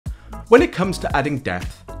When it comes to adding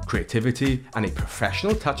depth, creativity, and a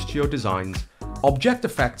professional touch to your designs, object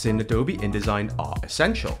effects in Adobe InDesign are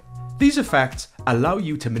essential. These effects allow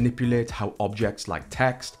you to manipulate how objects like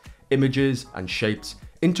text, images, and shapes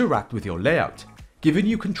interact with your layout, giving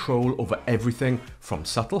you control over everything from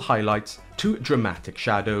subtle highlights to dramatic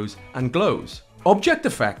shadows and glows. Object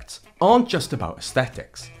effects aren't just about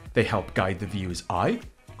aesthetics. They help guide the viewer's eye,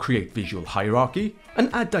 create visual hierarchy,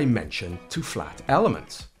 and add dimension to flat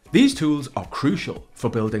elements. These tools are crucial for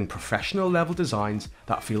building professional level designs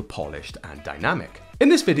that feel polished and dynamic. In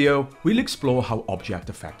this video, we'll explore how object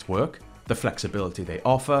effects work, the flexibility they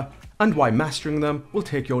offer, and why mastering them will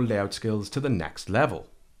take your layout skills to the next level.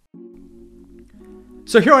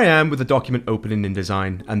 So here I am with the document open in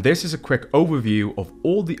InDesign, and this is a quick overview of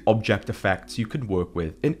all the object effects you can work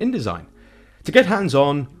with in InDesign. To get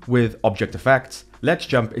hands-on with object effects, let's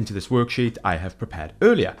jump into this worksheet I have prepared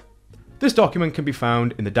earlier. This document can be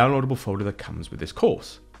found in the downloadable folder that comes with this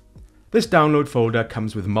course. This download folder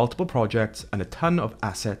comes with multiple projects and a ton of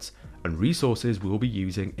assets and resources we will be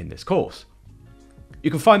using in this course.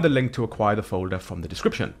 You can find the link to acquire the folder from the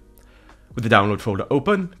description. With the download folder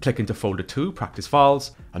open, click into folder 2, Practice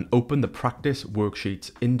Files, and open the Practice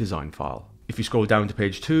Worksheets InDesign file. If you scroll down to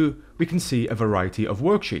page 2, we can see a variety of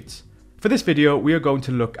worksheets. For this video, we are going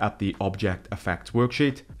to look at the Object Effects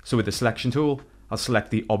worksheet. So with the selection tool, I'll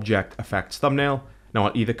select the Object Effects thumbnail. Now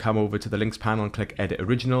I'll either come over to the links panel and click Edit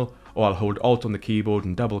Original, or I'll hold Alt on the keyboard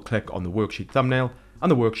and double click on the worksheet thumbnail,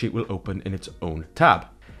 and the worksheet will open in its own tab.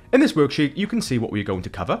 In this worksheet, you can see what we're going to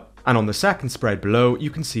cover, and on the second spread below, you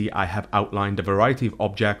can see I have outlined a variety of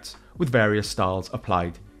objects with various styles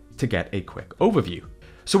applied to get a quick overview.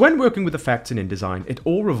 So when working with effects in InDesign, it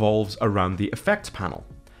all revolves around the Effects panel.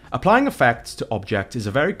 Applying effects to objects is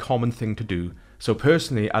a very common thing to do, so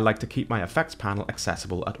personally I like to keep my effects panel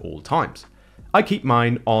accessible at all times. I keep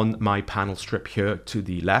mine on my panel strip here to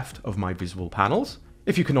the left of my visible panels.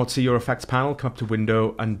 If you cannot see your effects panel, come up to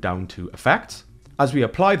Window and down to Effects. As we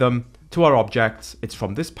apply them to our objects, it's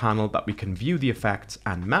from this panel that we can view the effects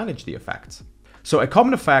and manage the effects. So a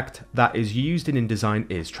common effect that is used in InDesign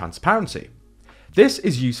is transparency. This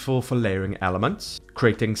is useful for layering elements,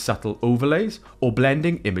 creating subtle overlays, or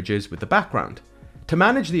blending images with the background. To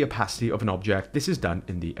manage the opacity of an object, this is done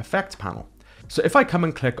in the Effects panel. So if I come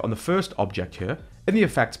and click on the first object here, in the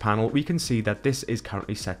Effects panel, we can see that this is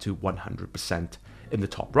currently set to 100% in the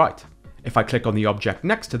top right. If I click on the object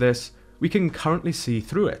next to this, we can currently see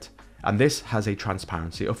through it, and this has a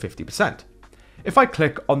transparency of 50%. If I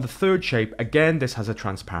click on the third shape, again, this has a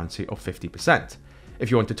transparency of 50%. If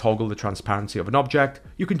you want to toggle the transparency of an object,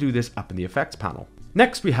 you can do this up in the Effects panel.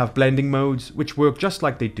 Next, we have blending modes, which work just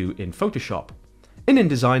like they do in Photoshop. In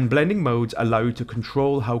InDesign, blending modes allow you to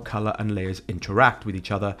control how color and layers interact with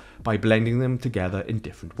each other by blending them together in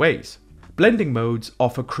different ways. Blending modes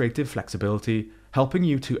offer creative flexibility, helping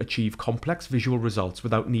you to achieve complex visual results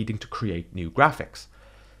without needing to create new graphics.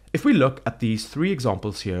 If we look at these three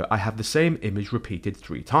examples here, I have the same image repeated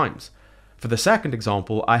 3 times. For the second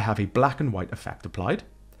example, I have a black and white effect applied.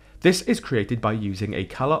 This is created by using a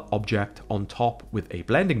color object on top with a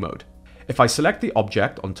blending mode. If I select the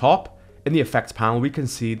object on top, in the effects panel, we can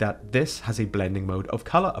see that this has a blending mode of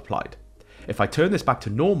color applied. If I turn this back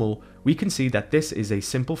to normal, we can see that this is a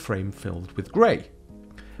simple frame filled with gray.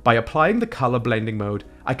 By applying the color blending mode,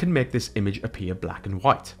 I can make this image appear black and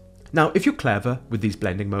white. Now, if you're clever with these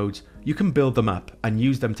blending modes, you can build them up and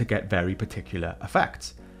use them to get very particular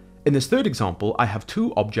effects. In this third example, I have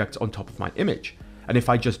 2 objects on top of my image, and if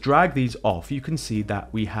I just drag these off, you can see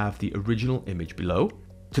that we have the original image below.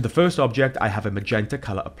 To the first object, I have a magenta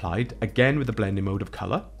color applied, again with the blending mode of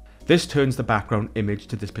color. This turns the background image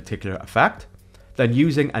to this particular effect. Then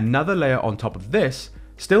using another layer on top of this,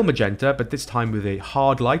 still magenta, but this time with a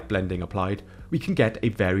hard light blending applied, we can get a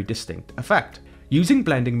very distinct effect. Using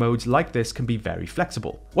blending modes like this can be very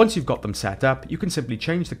flexible. Once you've got them set up, you can simply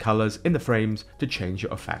change the colors in the frames to change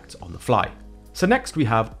your effects on the fly. So next we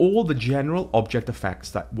have all the general object effects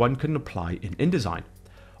that one can apply in InDesign.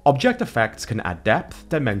 Object effects can add depth,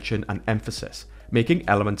 dimension, and emphasis, making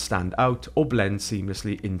elements stand out or blend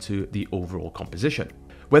seamlessly into the overall composition.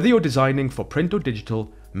 Whether you're designing for print or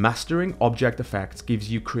digital, mastering object effects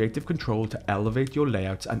gives you creative control to elevate your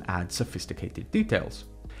layouts and add sophisticated details.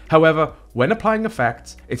 However, when applying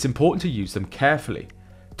effects, it's important to use them carefully.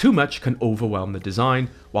 Too much can overwhelm the design,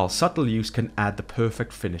 while subtle use can add the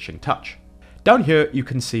perfect finishing touch. Down here, you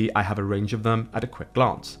can see I have a range of them at a quick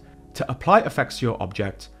glance. To apply effects to your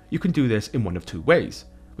object, you can do this in one of 2 ways.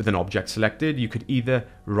 With an object selected, you could either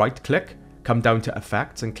right-click, come down to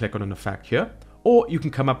Effects and click on an effect here, or you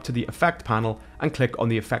can come up to the Effect panel and click on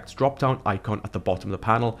the Effects drop-down icon at the bottom of the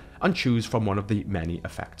panel and choose from one of the many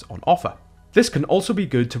effects on offer. This can also be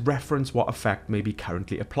good to reference what effect may be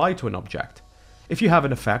currently applied to an object. If you have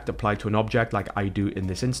an effect applied to an object like I do in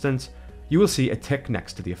this instance, you will see a tick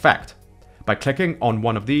next to the effect. By clicking on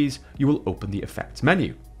one of these, you will open the Effects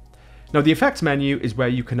menu. Now the Effects menu is where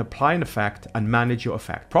you can apply an effect and manage your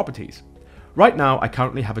effect properties. Right now I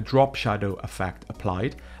currently have a drop shadow effect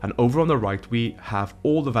applied, and over on the right we have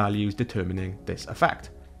all the values determining this effect.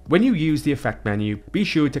 When you use the Effect menu, be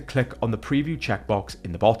sure to click on the preview checkbox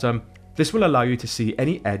in the bottom. This will allow you to see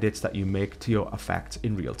any edits that you make to your effects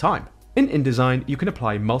in real time. In InDesign, you can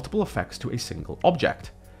apply multiple effects to a single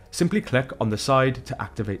object. Simply click on the side to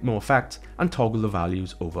activate more effects and toggle the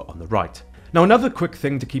values over on the right. Now another quick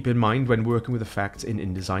thing to keep in mind when working with effects in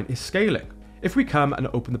InDesign is scaling. If we come and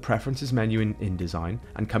open the Preferences menu in InDesign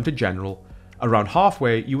and come to General, around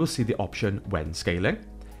halfway you will see the option When Scaling.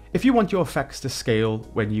 If you want your effects to scale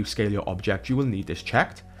when you scale your object, you will need this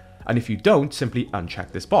checked, and if you don't, simply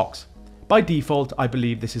uncheck this box. By default, I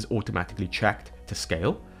believe this is automatically checked to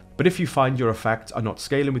scale, but if you find your effects are not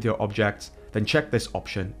scaling with your objects, then check this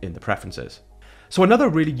option in the preferences. So another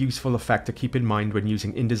really useful effect to keep in mind when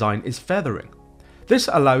using InDesign is feathering. This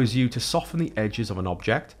allows you to soften the edges of an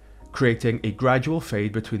object, creating a gradual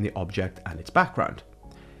fade between the object and its background.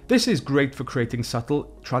 This is great for creating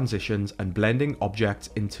subtle transitions and blending objects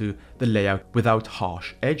into the layout without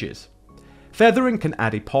harsh edges. Feathering can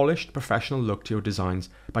add a polished, professional look to your designs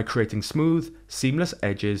by creating smooth, seamless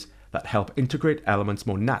edges that help integrate elements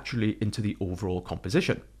more naturally into the overall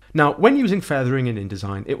composition. Now, when using feathering in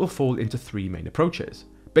InDesign, it will fall into three main approaches: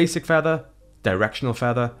 basic feather, directional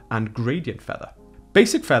feather, and gradient feather.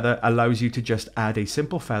 Basic feather allows you to just add a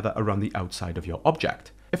simple feather around the outside of your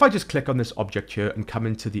object. If I just click on this object here and come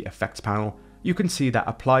into the Effects panel, you can see that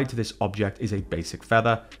applied to this object is a basic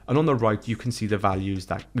feather, and on the right you can see the values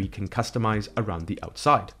that we can customize around the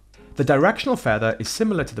outside. The directional feather is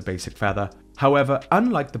similar to the basic feather, however,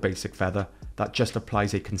 unlike the basic feather that just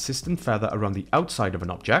applies a consistent feather around the outside of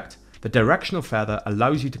an object, the directional feather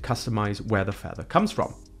allows you to customize where the feather comes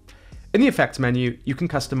from. In the Effects menu, you can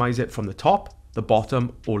customize it from the top, the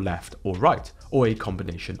bottom, or left or right, or a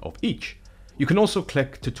combination of each. You can also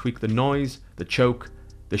click to tweak the noise, the choke,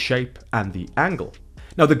 the shape, and the angle.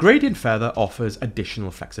 Now the gradient feather offers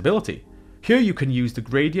additional flexibility. Here you can use the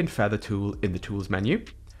gradient feather tool in the Tools menu,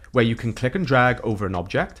 where you can click and drag over an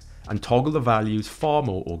object and toggle the values far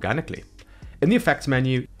more organically. In the Effects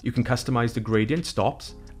menu, you can customize the gradient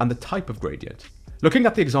stops and the type of gradient. Looking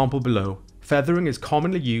at the example below, feathering is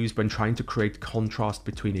commonly used when trying to create contrast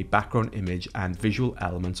between a background image and visual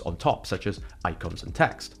elements on top, such as icons and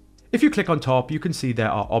text. If you click on top, you can see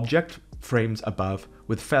there are object frames above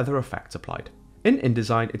with feather effects applied. In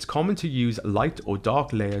InDesign, it's common to use light or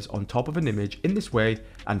dark layers on top of an image in this way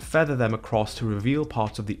and feather them across to reveal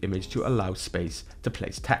parts of the image to allow space to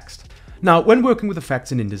place text. Now, when working with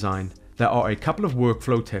effects in InDesign, there are a couple of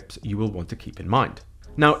workflow tips you will want to keep in mind.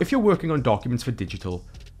 Now, if you're working on documents for digital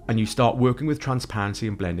and you start working with transparency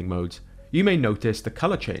and blending modes, you may notice the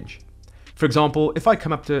color change. For example, if I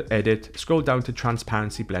come up to Edit, scroll down to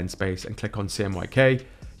Transparency Blend Space and click on CMYK,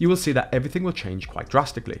 you will see that everything will change quite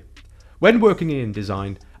drastically. When working in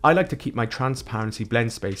InDesign, I like to keep my Transparency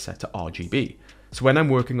Blend Space set to RGB, so when I'm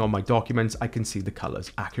working on my documents, I can see the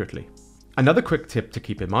colors accurately. Another quick tip to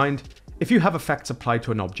keep in mind, if you have effects applied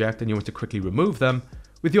to an object and you want to quickly remove them,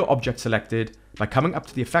 with your object selected, by coming up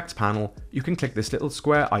to the Effects panel, you can click this little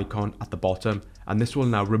square icon at the bottom, and this will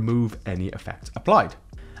now remove any effects applied.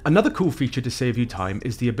 Another cool feature to save you time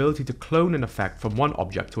is the ability to clone an effect from one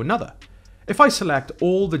object to another. If I select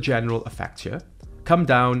all the general effects here, come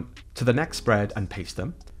down to the next spread and paste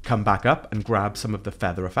them, come back up and grab some of the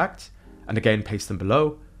feather effects, and again paste them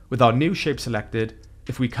below. With our new shape selected,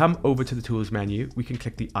 if we come over to the Tools menu, we can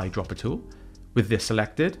click the eyedropper tool. With this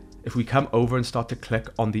selected, if we come over and start to click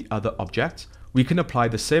on the other objects, we can apply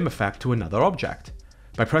the same effect to another object.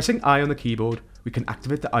 By pressing I on the keyboard, we can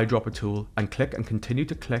activate the eyedropper tool and click and continue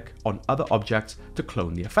to click on other objects to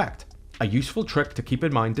clone the effect. A useful trick to keep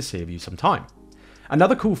in mind to save you some time.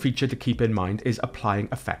 Another cool feature to keep in mind is applying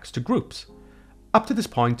effects to groups. Up to this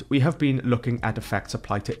point, we have been looking at effects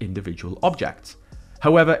applied to individual objects.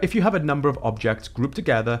 However, if you have a number of objects grouped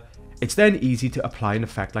together, it's then easy to apply an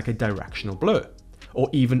effect like a directional blur, or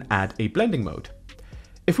even add a blending mode.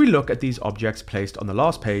 If we look at these objects placed on the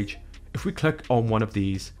last page, if we click on one of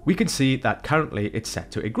these, we can see that currently it's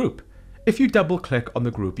set to a group. If you double click on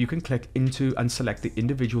the group, you can click into and select the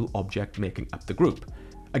individual object making up the group.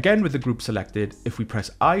 Again, with the group selected, if we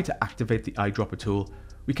press I to activate the eyedropper tool,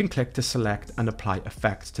 we can click to select and apply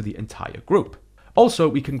effects to the entire group. Also,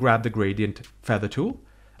 we can grab the gradient feather tool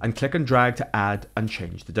and click and drag to add and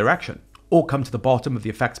change the direction, or come to the bottom of the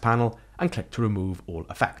effects panel and click to remove all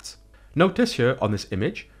effects. Notice here on this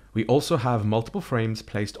image, we also have multiple frames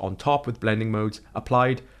placed on top with blending modes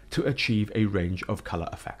applied to achieve a range of color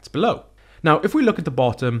effects below. Now, if we look at the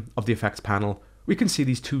bottom of the effects panel, we can see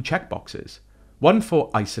these two checkboxes, one for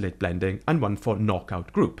isolate blending and one for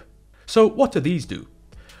knockout group. So what do these do?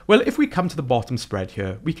 Well, if we come to the bottom spread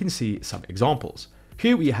here, we can see some examples.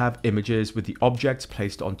 Here we have images with the objects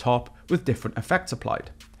placed on top with different effects applied.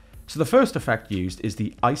 So the first effect used is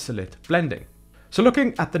the isolate blending. So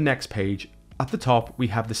looking at the next page, at the top we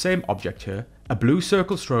have the same object here, a blue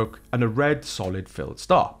circle stroke and a red solid filled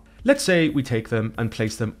star. Let's say we take them and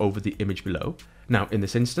place them over the image below. Now in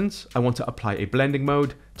this instance, I want to apply a blending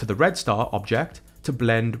mode to the red star object to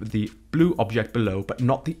blend with the blue object below, but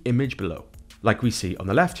not the image below, like we see on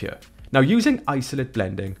the left here. Now using isolate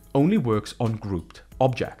blending only works on grouped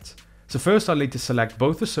objects. So first I'll need to select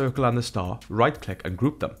both the circle and the star, right click and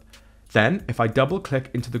group them. Then if I double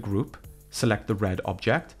click into the group, select the red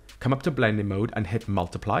object, come up to blending mode and hit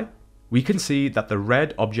multiply, we can see that the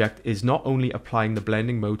red object is not only applying the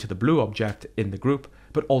blending mode to the blue object in the group,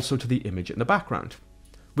 but also to the image in the background.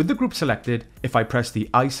 With the group selected, if I press the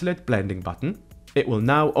isolate blending button, it will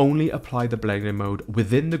now only apply the blending mode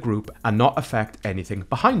within the group and not affect anything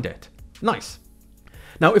behind it. Nice.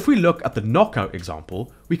 Now if we look at the knockout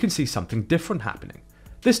example, we can see something different happening.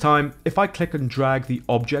 This time, if I click and drag the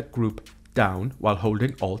object group down while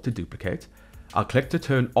holding Alt to duplicate, I'll click to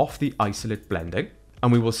turn off the isolate blending,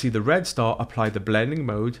 and we will see the red star apply the blending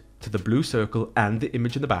mode to the blue circle and the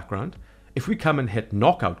image in the background. If we come and hit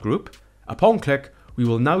knockout group, upon click, we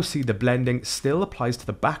will now see the blending still applies to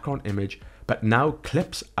the background image, but now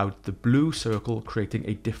clips out the blue circle, creating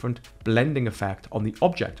a different blending effect on the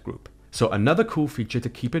object group. So another cool feature to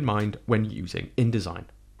keep in mind when using InDesign.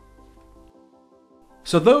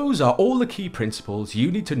 So those are all the key principles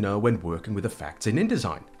you need to know when working with effects in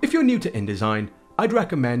InDesign. If you're new to InDesign, I'd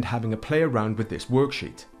recommend having a play around with this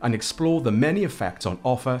worksheet and explore the many effects on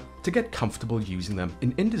offer to get comfortable using them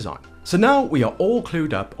in InDesign. So now we are all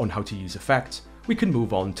clued up on how to use effects, we can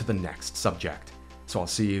move on to the next subject. So I'll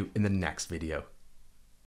see you in the next video.